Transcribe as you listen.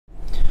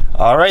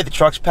All right, the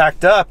truck's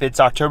packed up. It's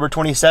October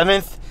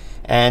 27th,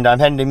 and I'm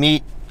heading to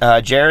meet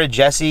Jared,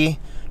 Jesse,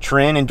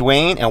 Trin, and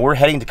Dwayne, and we're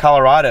heading to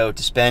Colorado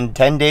to spend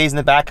 10 days in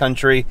the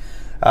backcountry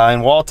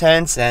in wall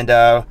tents and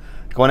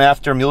going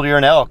after mule deer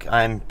and elk.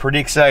 I'm pretty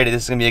excited.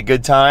 This is going to be a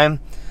good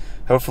time.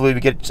 Hopefully we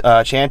get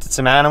a chance at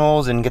some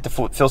animals and get to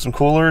fill some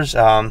coolers.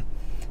 Sad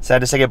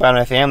to say goodbye to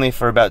my family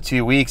for about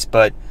 2 weeks,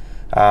 but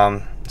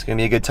it's going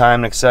to be a good time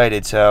and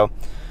excited. So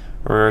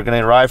we're going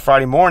to arrive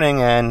Friday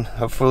morning and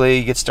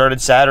hopefully get started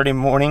Saturday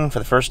morning for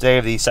the first day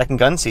of the second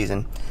gun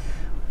season.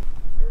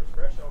 There's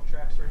fresh elk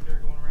tracks right there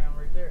going around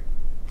right there.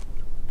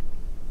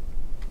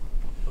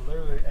 They're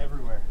literally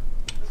everywhere.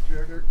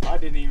 I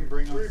didn't even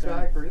bring on some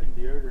freaking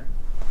deodorant.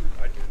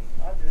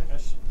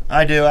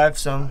 I do. I have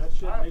some. That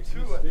shit makes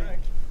me stink.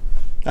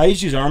 I used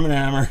to use Arm &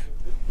 Hammer.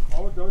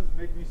 All it does is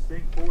make me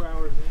stink 4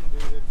 hours in,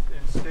 dude,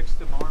 and sticks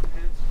to my armpits.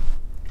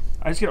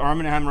 I just get Arm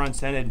 & Hammer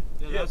unscented.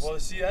 Yeah, well,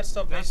 see, that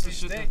stuff makes me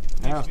stink.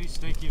 Makes me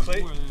stink even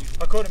more than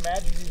I couldn't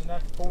imagine using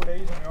that for 4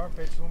 days on your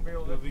armpits. You won't be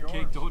able to lift your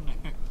caked arms. on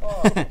there.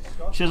 Oh,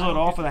 disgusting. Chisel it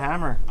off with a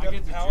hammer. I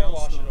get the power gel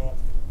wash it stuff.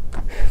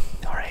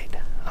 off. All right,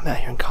 I'm out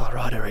here in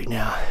Colorado right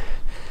now.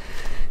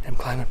 I'm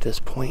climbing up to this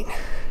point,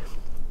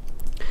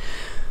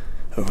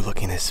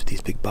 overlooking these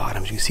big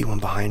bottoms. You can see one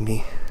behind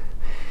me.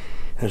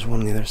 There's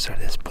one on the other side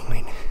of this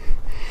point.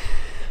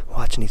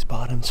 Watching these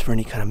bottoms for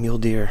any kind of mule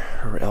deer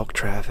or elk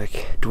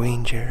traffic.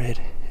 Dwayne, Jared,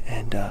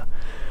 and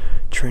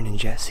Trin and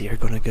Jesse are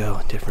going to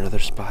go different other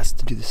spots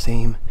to do the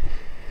same.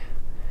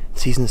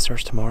 Season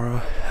starts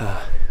tomorrow.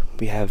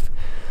 We have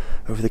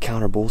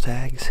over-the-counter bull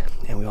tags,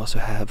 and we also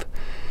have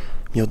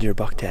mule deer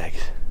buck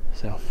tags.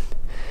 So,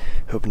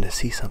 hoping to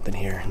see something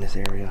here in this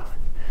area.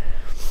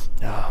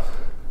 It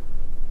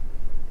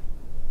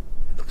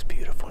looks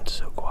beautiful. It's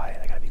so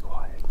quiet. I gotta be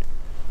quiet.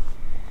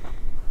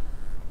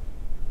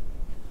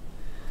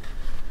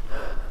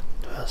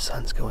 Well, the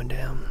sun's going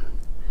down.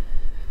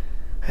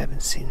 I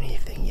haven't seen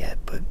anything yet,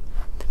 but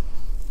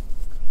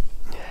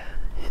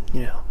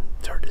you know,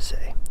 it's hard to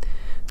say.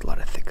 There's a lot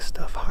of thick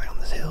stuff high on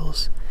the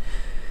hills,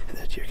 and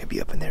those deer could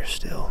be up in there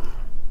still.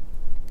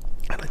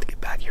 I'd like to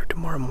get back here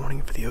tomorrow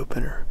morning for the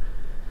opener.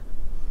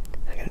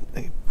 I got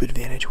a good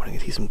advantage when I can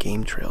see some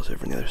game trails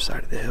over on the other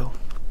side of the hill.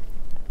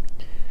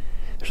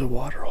 There's a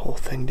water hole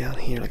thing down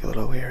here, like a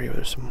little area where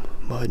there's some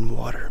mud and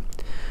water.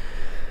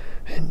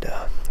 And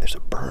there's a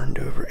burned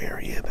over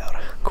area about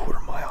a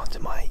quarter-mile to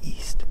my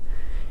east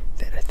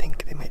that I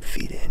think they might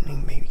feed in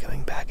and maybe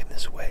coming back in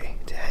this way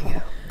to hang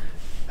out.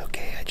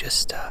 Okay, I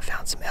just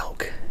found some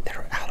elk that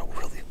are out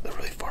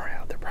really far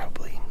out. They're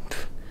probably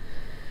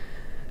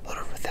a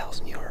little over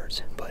 1,000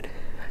 yards, but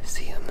I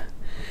see them.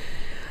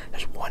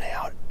 There's one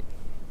out.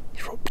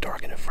 He's real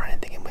dark in the front. I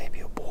think it might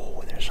be a bull.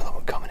 And there's another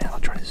one coming out. I'll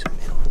try to zoom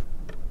in on him.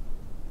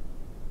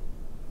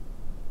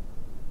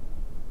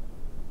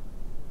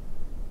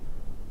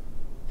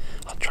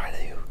 I'll try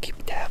to keep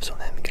tabs on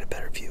them and get a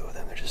better view of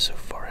them. They're just so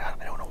far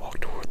out. I don't want to walk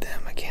toward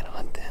them. I can't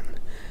hunt them.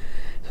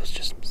 So it's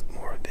just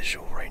more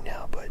visual right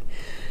now. But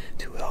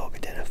 2 elk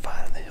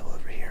identified on the hill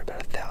over here,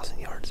 about 1,000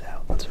 yards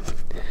out. So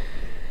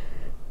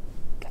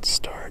let's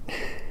start.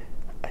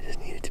 I just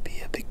need it to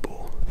be a big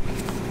bull.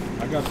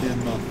 I got them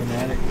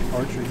Fanatic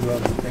archery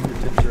gloves. The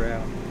fingertips are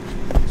out.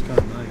 It's kind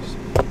of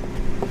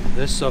nice.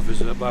 This stuff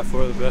is by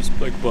far the best,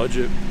 like,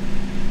 budget.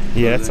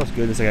 Yeah, that stuff's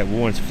good. It's like that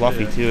wool. It's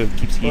fluffy too. It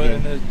keeps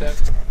heating.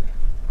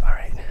 All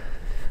right,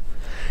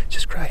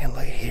 just cracking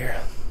light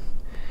here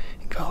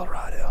in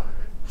Colorado.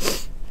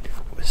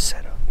 Was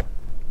set up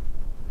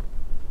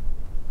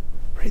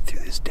right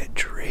through this dead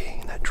tree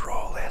in that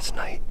draw last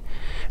night,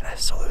 and I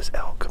saw those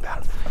elk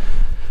about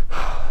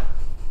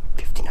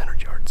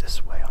 1,500 yards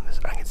this way on this.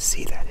 I can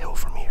see that hill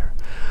from here.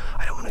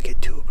 I don't want to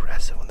get too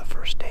aggressive on the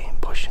first day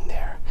and push in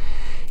there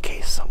in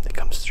case something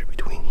comes through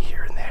between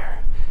here and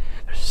there.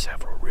 There's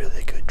several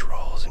really good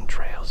draws and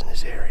trails in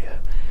this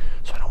area,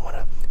 so I don't want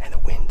to, and the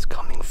wind's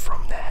coming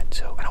from that,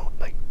 so I don't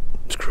like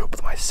screw up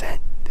with my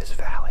scent this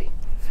valley.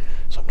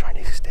 So I'm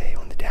trying to stay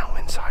on the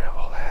downwind side of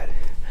all that.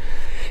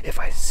 If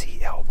I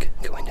see elk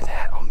go into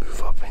that, I'll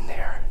move up in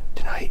there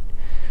tonight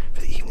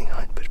for the evening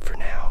hunt, but for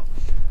now,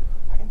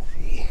 I can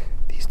see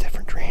these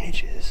different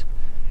drainages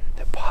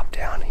that pop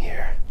down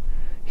here,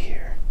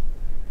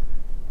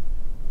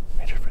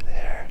 right over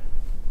there,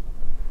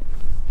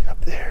 and up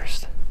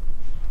there's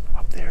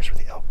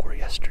where the elk were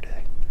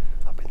yesterday,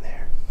 up in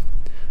there.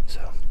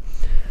 So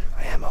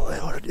I am a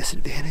little at a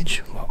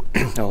disadvantage. Well,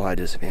 not a lot of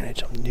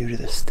disadvantage. I'm new to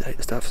this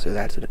stuff, so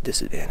that's a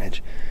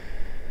disadvantage.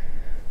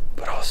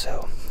 But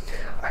also,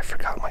 I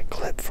forgot my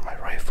clip for my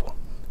rifle.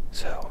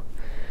 So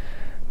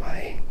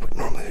what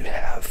normally would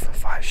have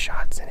 5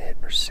 shots in it,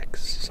 or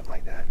 6, something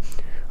like that.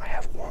 I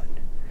have 1.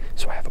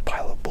 So I have a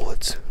pile of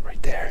bullets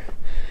right there.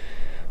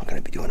 I'm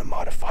going to be doing a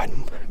modified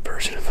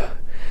version of a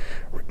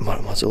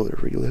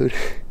muzzleloader reload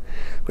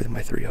with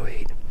my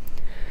 .308,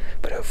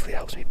 but hopefully it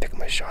helps me pick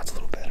my shots a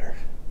little better.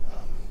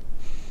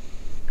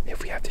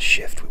 If we have to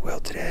shift, we will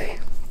today,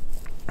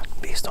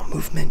 based on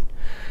movement.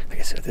 Like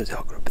I said, if there's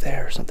elk up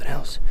there or something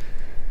else,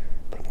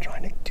 but I'm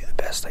trying to do the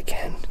best I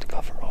can to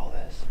cover all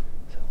this.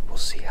 So we'll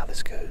see how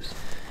this goes.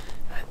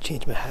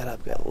 changed my hat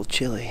up, got a little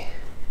chilly.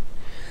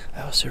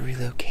 I also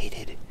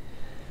relocated.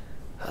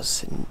 I was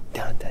sitting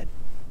down at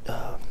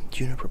that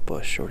juniper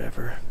bush or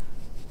whatever,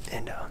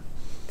 and I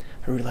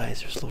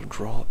realized there's a little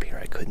draw up here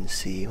I couldn't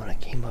see when I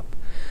came up.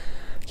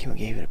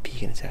 Gave it a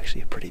peek, and it's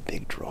actually a pretty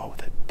big draw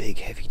with a big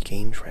heavy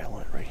game trail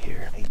on it right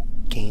here. I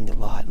gained a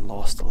lot and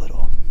lost a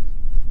little.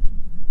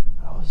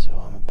 Also,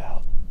 I'm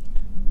about,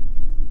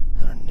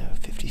 I don't know,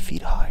 50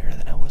 feet higher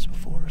than I was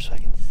before, so I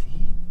can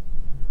see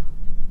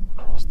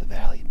across the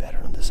valley better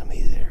into some of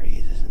these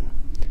areas, and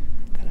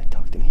kind of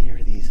tucked in here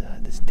to these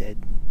this dead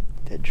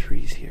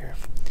trees here.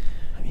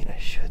 I mean, I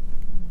should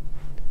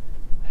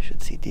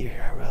see deer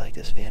here. I really like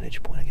this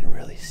vantage point. I can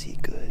really see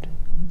good.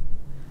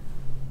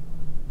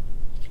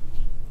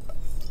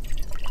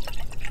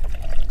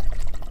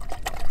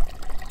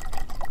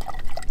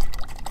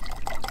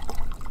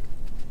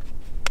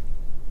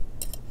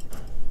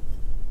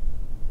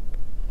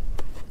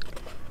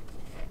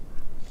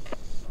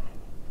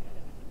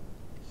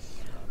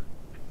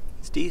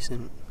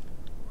 Decent,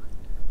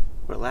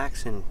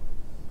 relaxing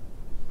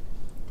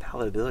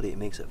palatability it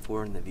makes it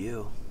for in the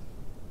view.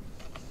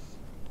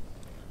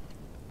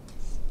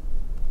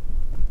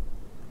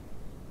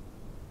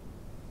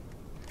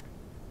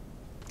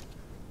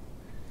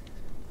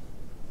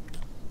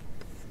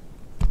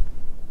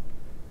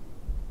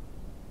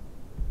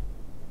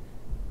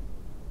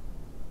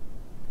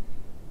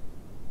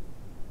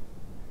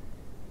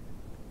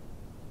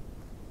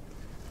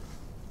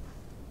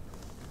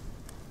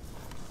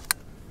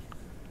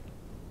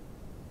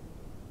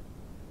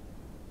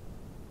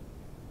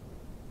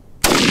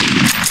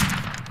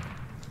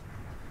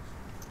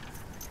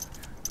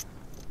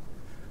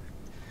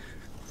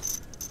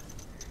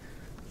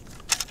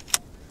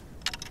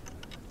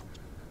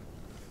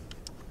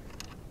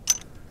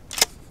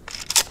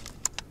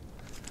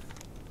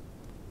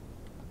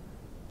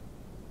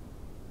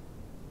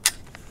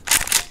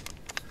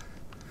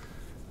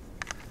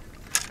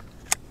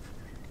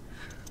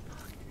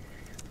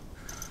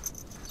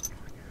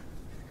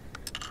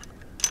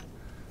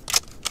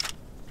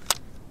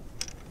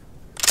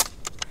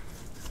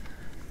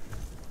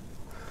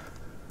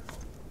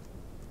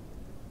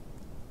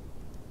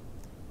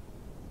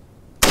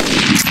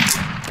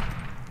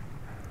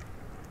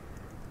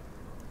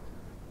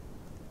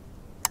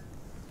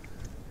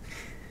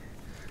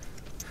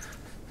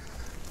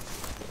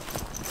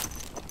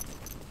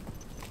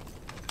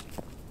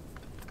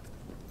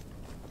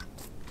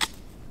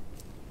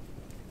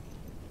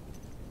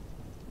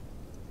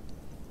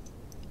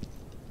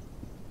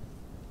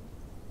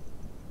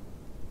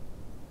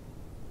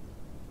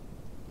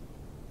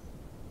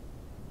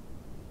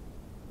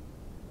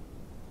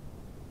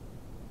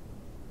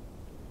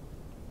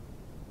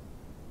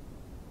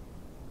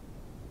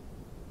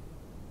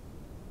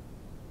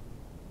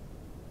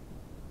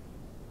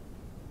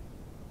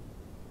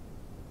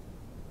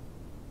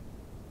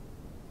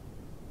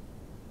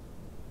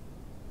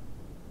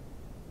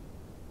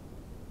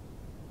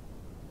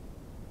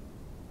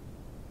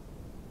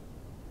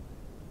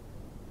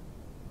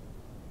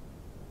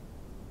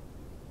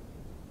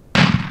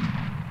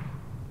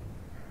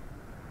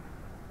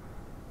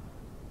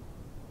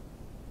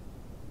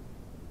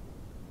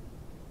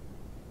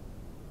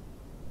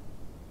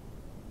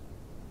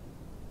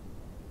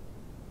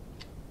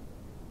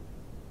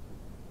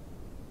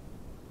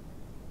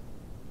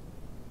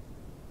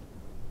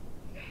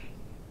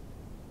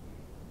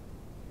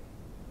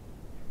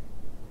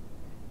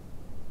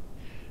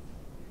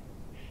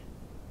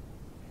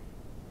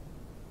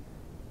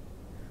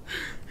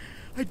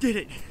 I did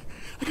it.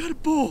 I got a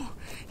bull.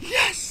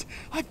 Yes,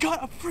 I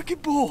got a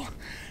freaking bull.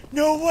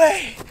 No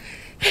way.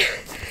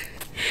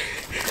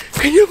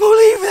 Can you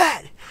believe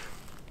that?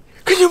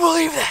 Can you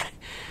believe that?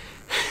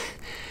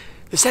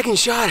 The second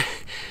shot,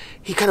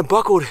 he kind of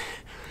buckled.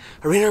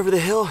 I ran over the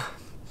hill.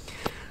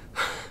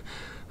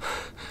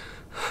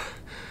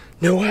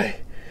 No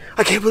way.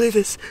 I can't believe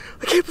this.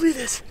 I can't believe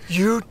this.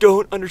 You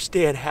don't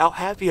understand how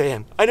happy I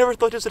am. I never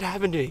thought this would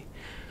happen to me.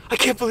 I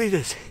can't believe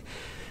this.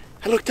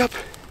 I looked up,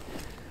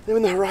 and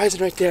in the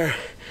horizon right there,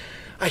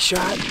 I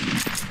shot.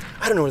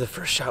 I don't know where the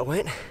first shot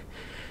went.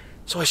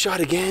 So I shot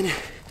again,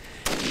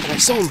 and I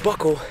saw him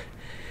buckle,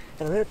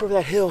 and I ran up over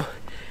that hill,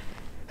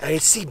 and I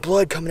could see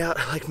blood coming out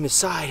like from his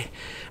side,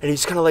 and he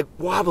was kind of like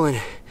wobbling,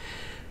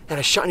 and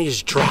I shot and he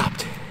just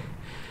dropped.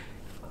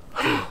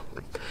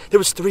 There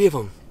was 3 of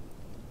them.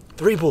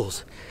 3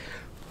 bulls.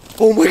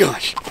 Oh my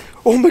gosh.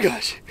 Oh my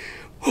gosh.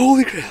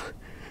 Holy crap.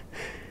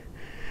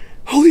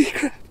 Holy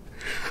crap.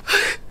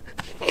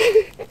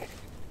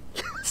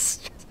 Yes.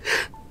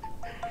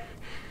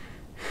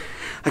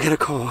 I gotta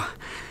call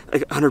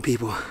like 100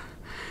 people.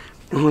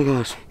 Oh my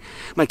gosh.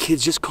 My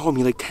kids just called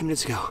me like 10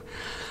 minutes ago.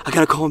 I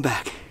gotta call them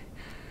back.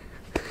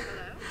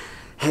 Hello?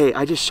 Hey,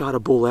 I just shot a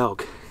bull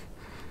elk.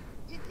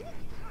 You did? You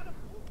shot a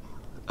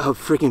bull? A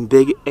freaking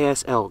big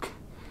ass elk.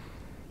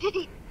 Did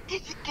he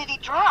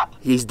drop?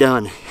 He's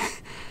done.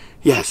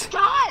 Yes. He's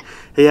done.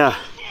 Yeah.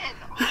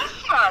 Listen,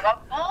 a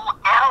bull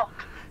elk.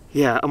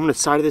 Yeah, I'm on the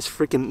side of this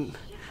freaking...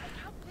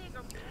 How big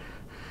a bull?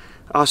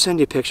 I'll send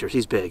you pictures.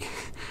 He's big.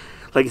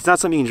 Like, it's not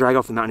something you can drag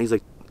off the mountain. He's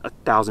like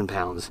 1,000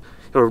 pounds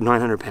or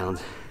 900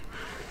 pounds.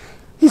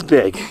 He's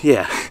big,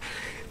 yeah.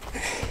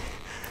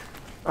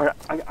 All right,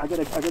 I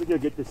gotta go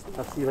get this stuff.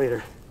 I'll see you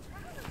later.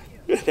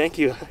 Thank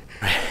you.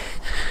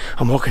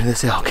 I'm walking to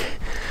this elk,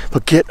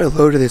 but get a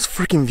load of this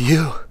freaking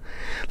view.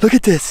 Look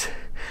at this.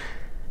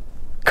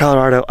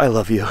 Colorado, I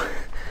love you.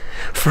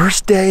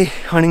 First day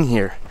hunting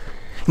here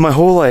in my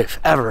whole life,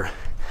 ever.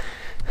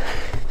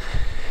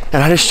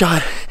 And I just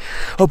shot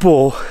a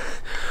bull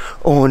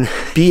on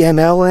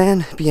BML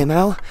land,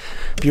 BML,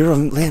 Bureau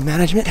of Land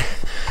Management.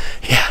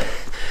 Yeah,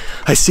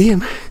 I see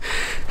him.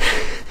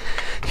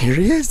 Here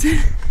he is,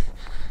 dude.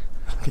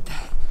 Look at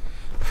that.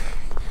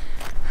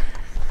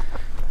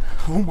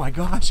 Oh my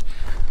gosh,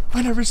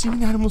 I've never seen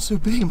an animal so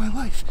big in my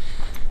life.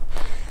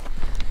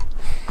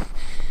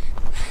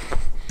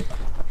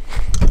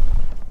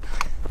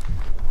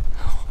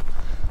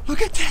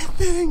 Look at that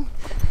thing.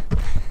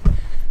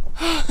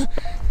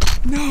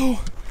 No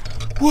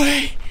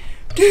way,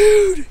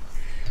 dude.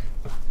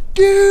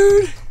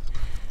 Dude.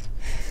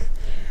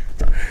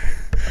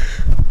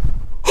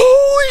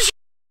 Holy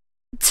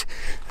shit.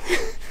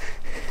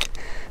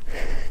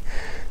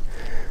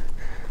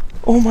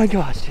 Oh my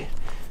gosh, dude.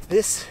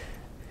 This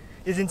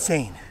is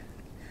insane.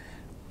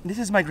 This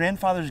is my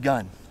grandfather's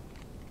gun.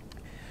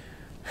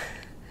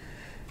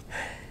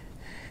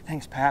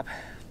 Thanks, Pap,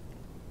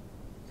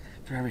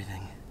 for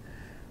everything.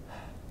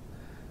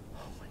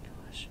 Oh my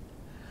gosh.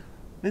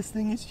 This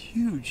thing is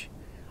huge.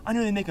 I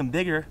know they make them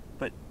bigger,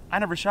 but I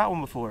never shot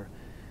one before.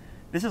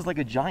 This is like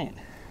a giant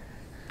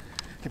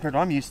compared to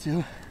what I'm used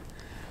to.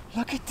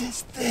 Look at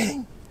this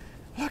thing.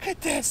 Look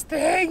at this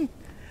thing.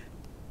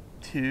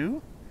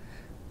 2,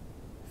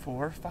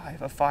 4,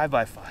 5, a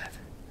 5x5.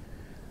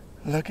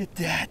 Look at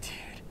that,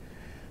 dude.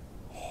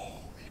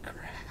 Holy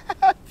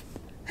crap.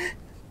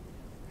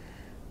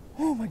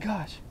 Oh my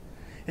gosh.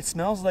 It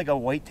smells like a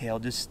whitetail,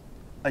 just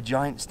a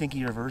giant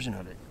stinkier version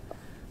of it.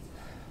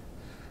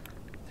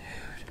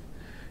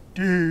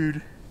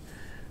 Dude.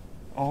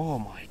 Oh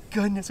my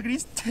goodness, look at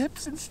these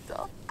tips and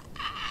stuff.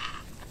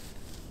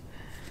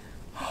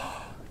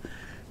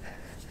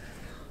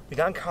 We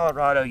got in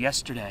Colorado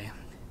yesterday,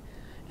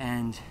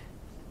 and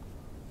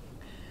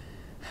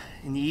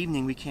in the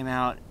evening we came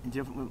out,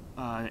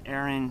 and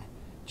Aaron,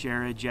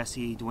 Jared,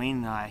 Jesse, Dwayne,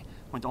 and I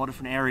went to all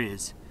different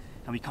areas,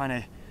 and we kind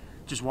of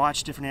just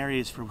watched different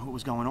areas for what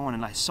was going on.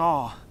 And I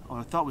saw, or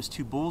I thought was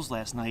 2 bulls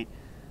last night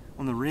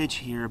on the ridge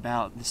here,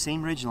 about the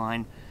same ridge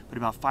line, but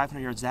about 500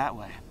 yards that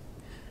way.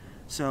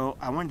 So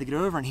I wanted to get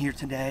over in here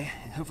today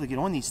and hopefully get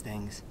on these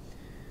things.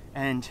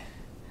 And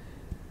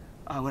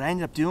what I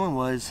ended up doing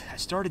was I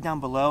started down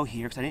below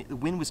here because the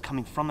wind was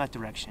coming from that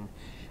direction,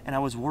 and I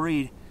was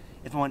worried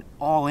if I went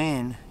all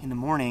in the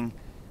morning,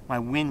 my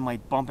wind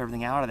might bump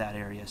everything out of that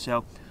area.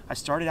 So I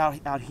started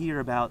out here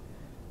about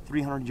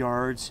 300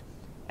 yards,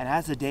 and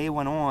as the day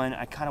went on,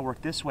 I kind of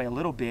worked this way a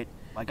little bit.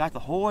 I got the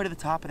whole way to the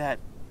top of that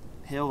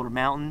hill or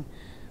mountain,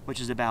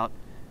 which is about,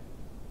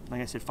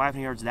 like I said,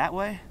 500 yards that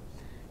way,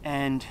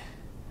 and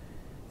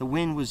the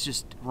wind was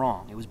just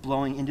wrong. It was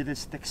blowing into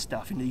this thick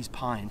stuff, into these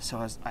pines.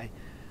 So I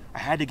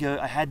had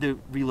to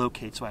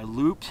relocate. So I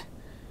looped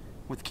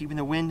with keeping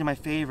the wind in my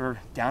favor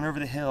down over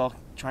the hill,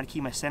 trying to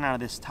keep my scent out of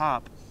this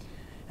top.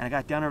 And I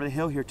got down over the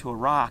hill here to a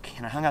rock,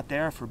 and I hung out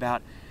there for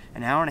about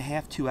an hour and a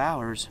half, 2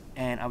 hours.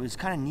 And I was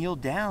kind of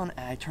kneeled down,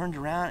 and I turned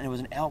around, and it was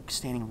an elk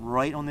standing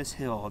right on this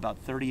hill, about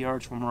 30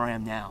 yards from where I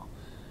am now.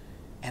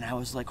 And I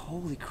was like,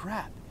 holy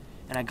crap.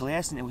 And I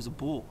glanced, and it was a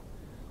bull.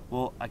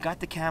 Well, I got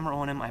the camera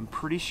on him. I'm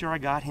pretty sure I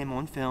got him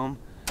on film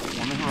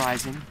on the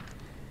horizon,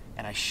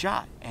 and I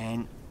shot,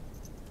 and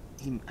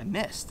I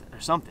missed or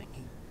something.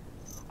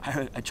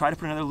 I tried to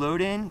put another load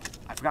in.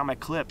 I forgot my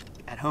clip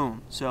at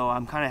home, so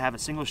I'm kind of have a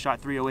single shot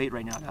 308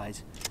 right now,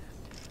 guys.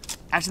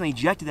 Accidentally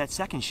ejected that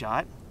second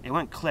shot. It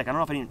went click. I don't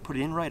know if I didn't put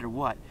it in right or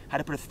what. Had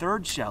to put a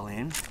third shell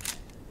in,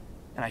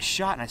 and I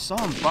shot, and I saw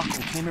him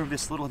buckle. He came over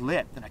this little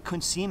lip, and I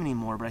couldn't see him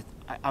anymore, but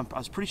I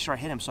was pretty sure I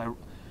hit him, so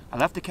I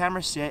left the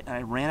camera sit, and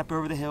I ran up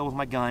over the hill with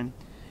my gun,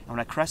 and when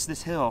I crested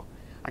this hill,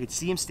 I could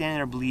see him standing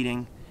there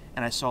bleeding,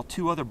 and I saw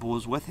 2 other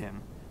bulls with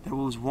him. There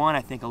was one,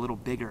 I think, a little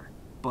bigger,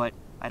 but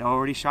I'd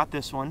already shot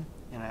this one,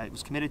 and I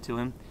was committed to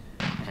him,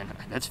 and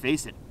let's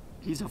face it,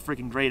 he's a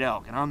freaking great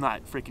elk, and I'm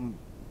not freaking,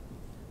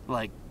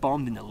 like,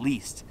 bummed in the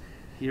least.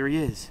 Here he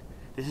is.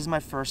 This is my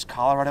first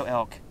Colorado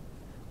elk,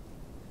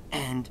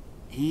 and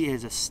he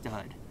is a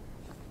stud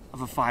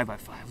of a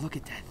 5x5. Look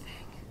at that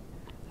thing.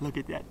 Look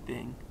at that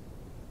thing.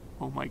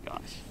 Oh my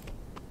gosh.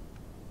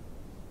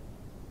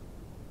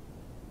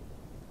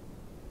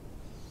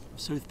 I'm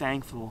so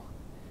thankful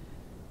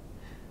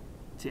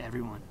to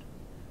everyone.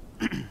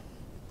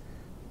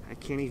 I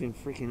can't even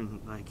freaking,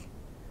 I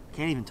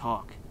can't even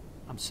talk.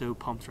 I'm so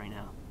pumped right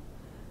now.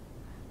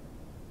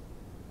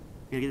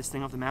 Gotta get this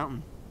thing off the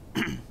mountain.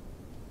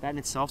 That in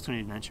itself is an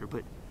adventure,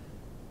 but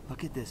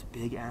look at this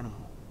big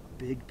animal.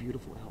 Big,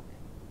 beautiful elk.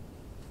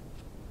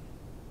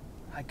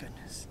 My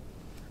goodness.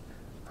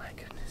 My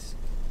goodness.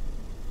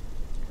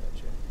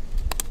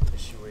 Gotcha.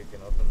 Is she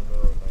waking up in the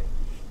middle of the night?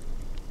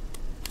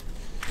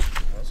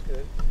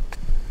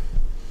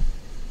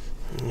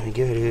 to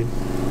go, dude.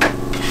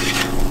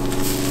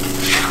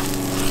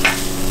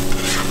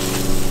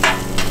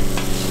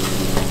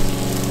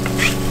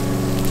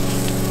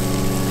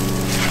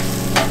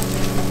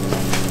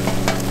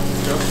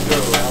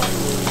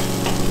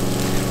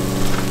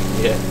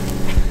 Yeah.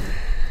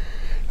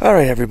 All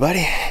right,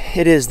 everybody.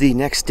 It is the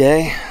next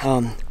day.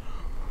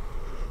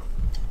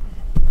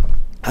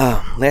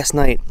 Last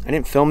night I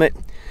didn't film it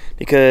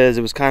because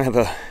it was kind of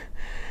a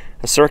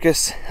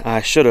circus.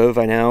 I should have,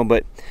 I know,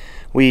 but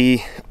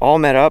we all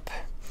met up.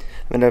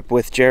 Met up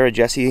with Jared,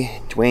 Jesse,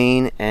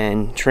 Dwayne,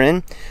 and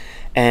Trin,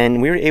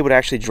 and we were able to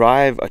actually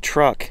drive a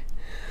truck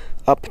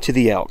up to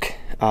the ELK.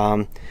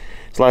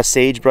 There's a lot of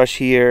sagebrush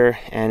here,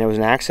 and it was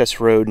an access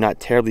road not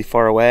terribly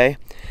far away,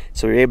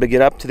 so we were able to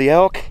get up to the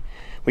ELK.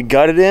 We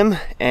gutted him,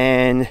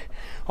 and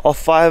all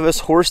 5 of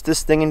us horsed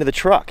this thing into the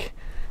truck.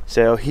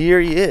 So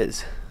here he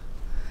is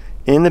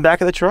in the back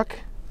of the truck.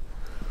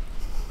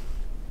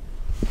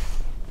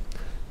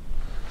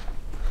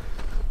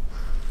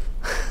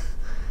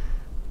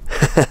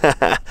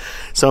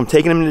 So I'm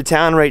taking him into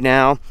town right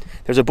now.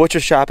 There's a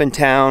butcher shop in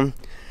town.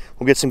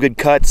 We'll get some good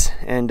cuts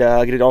and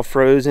get it all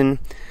frozen.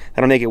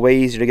 That'll make it way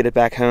easier to get it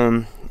back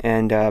home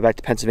and back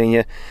to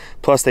Pennsylvania.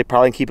 Plus, they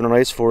probably keep it on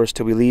ice for us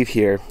till we leave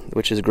here,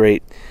 which is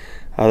great.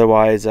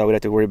 Otherwise, we'd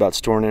have to worry about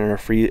storing it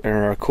in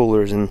our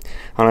coolers, and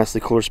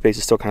honestly, cooler space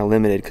is still kind of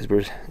limited because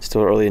we're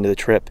still early into the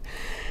trip.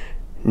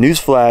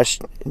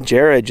 Newsflash: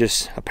 Jared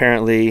just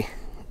apparently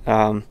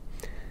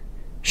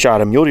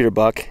shot a mule deer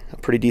buck, a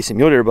pretty decent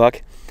mule deer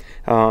buck.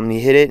 He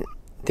hit it,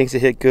 thinks it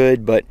hit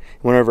good, but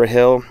went over a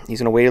hill. He's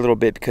gonna wait a little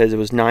bit because it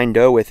was 9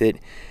 doe with it,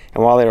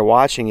 and while they were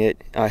watching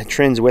it,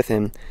 Trin's with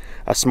him.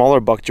 A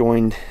smaller buck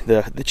joined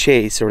the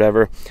chase or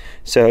whatever.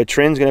 So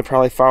Trin's gonna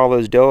probably follow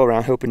those doe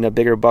around, hoping a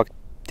bigger buck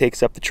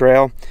takes up the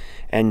trail,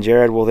 and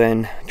Jared will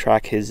then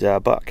track his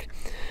buck.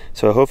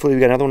 So hopefully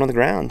we got another one on the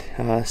ground.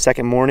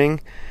 Second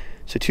morning,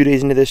 so 2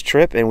 days into this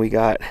trip, and we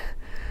got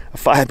a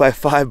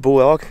 5x5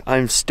 bull elk.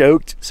 I'm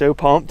stoked, so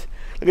pumped.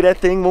 Look at that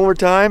thing one more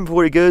time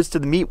before he goes to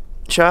the meat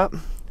shop.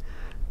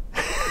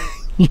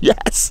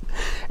 Yes.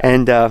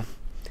 And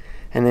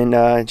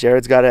then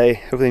Jared's got a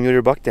hopefully mule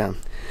deer buck down.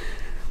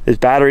 His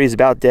battery is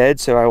about dead,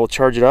 so I will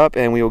charge it up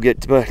and we will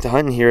get to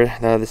hunting here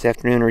this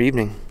afternoon or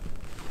evening.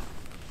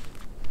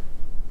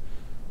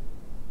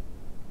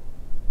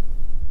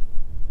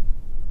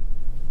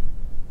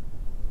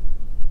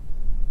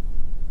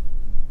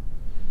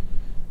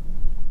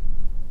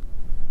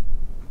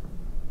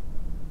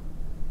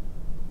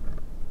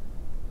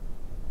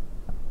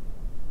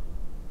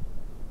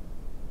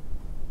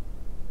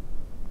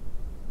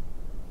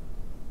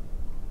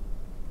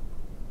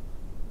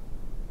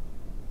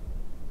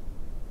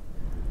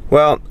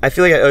 Well, I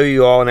feel like I owe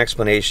you all an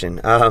explanation.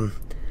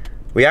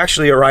 We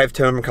actually arrived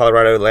home from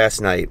Colorado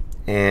last night,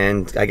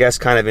 and I guess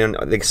kind of in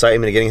the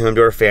excitement of getting home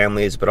to our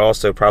families, but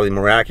also probably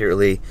more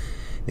accurately,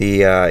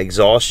 the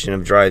exhaustion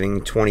of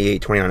driving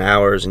 29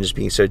 hours and just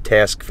being so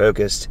task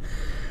focused,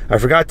 I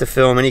forgot to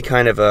film any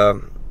kind of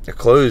a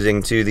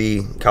closing to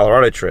the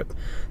Colorado trip.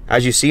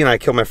 As you see, I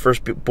killed my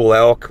first bull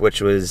elk, which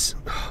was,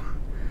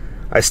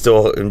 I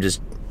still am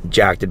just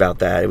jacked about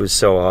that. It was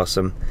so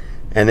awesome.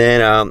 And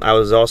then I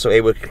was also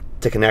able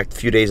to connect a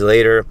few days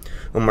later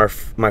on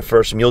my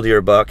first mule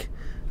deer buck,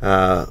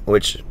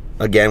 which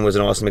again was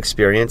an awesome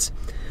experience.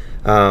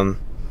 The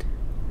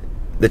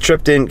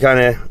trip didn't kind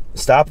of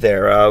stop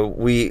there.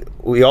 We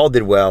all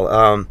did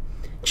well.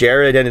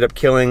 Jared ended up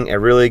killing a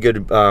really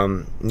good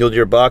mule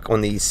deer buck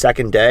on the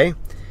second day,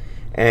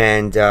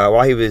 and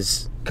while he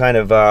was kind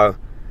of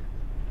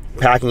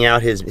packing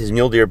out his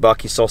mule deer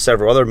buck, he saw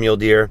several other mule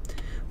deer,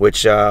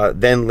 which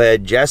then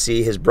led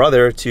Jesse, his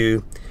brother,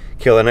 to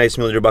kill a nice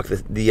mule deer buck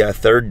the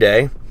third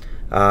day.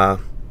 I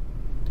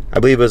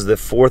believe it was the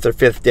 4th or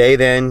 5th day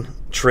then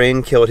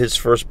Trin killed his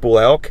first bull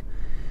elk,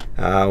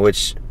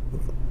 which,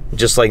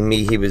 just like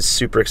me, he was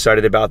super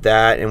excited about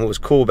that. And what was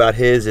cool about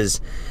his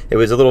is it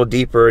was a little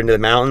deeper into the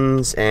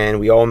mountains, and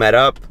we all met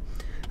up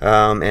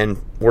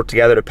and worked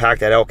together to pack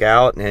that elk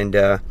out. And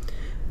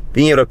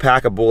being able to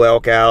pack a bull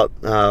elk out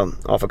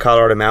off of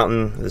Colorado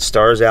Mountain, the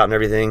stars out and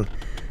everything,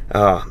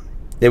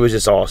 it was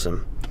just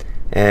awesome.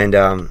 And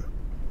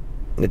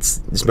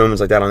it's moments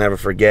like that I'll never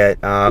forget.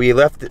 We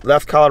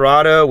left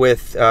Colorado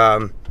with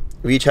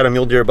we each had a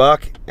mule deer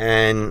buck,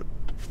 and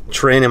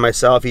Trin and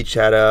myself each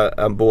had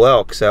a bull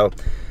elk. So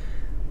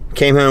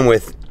came home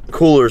with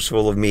coolers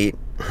full of meat,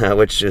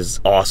 which is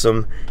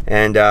awesome,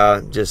 and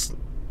just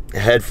a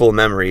head full of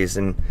memories.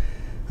 And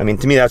I mean,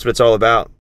 to me, that's what it's all about.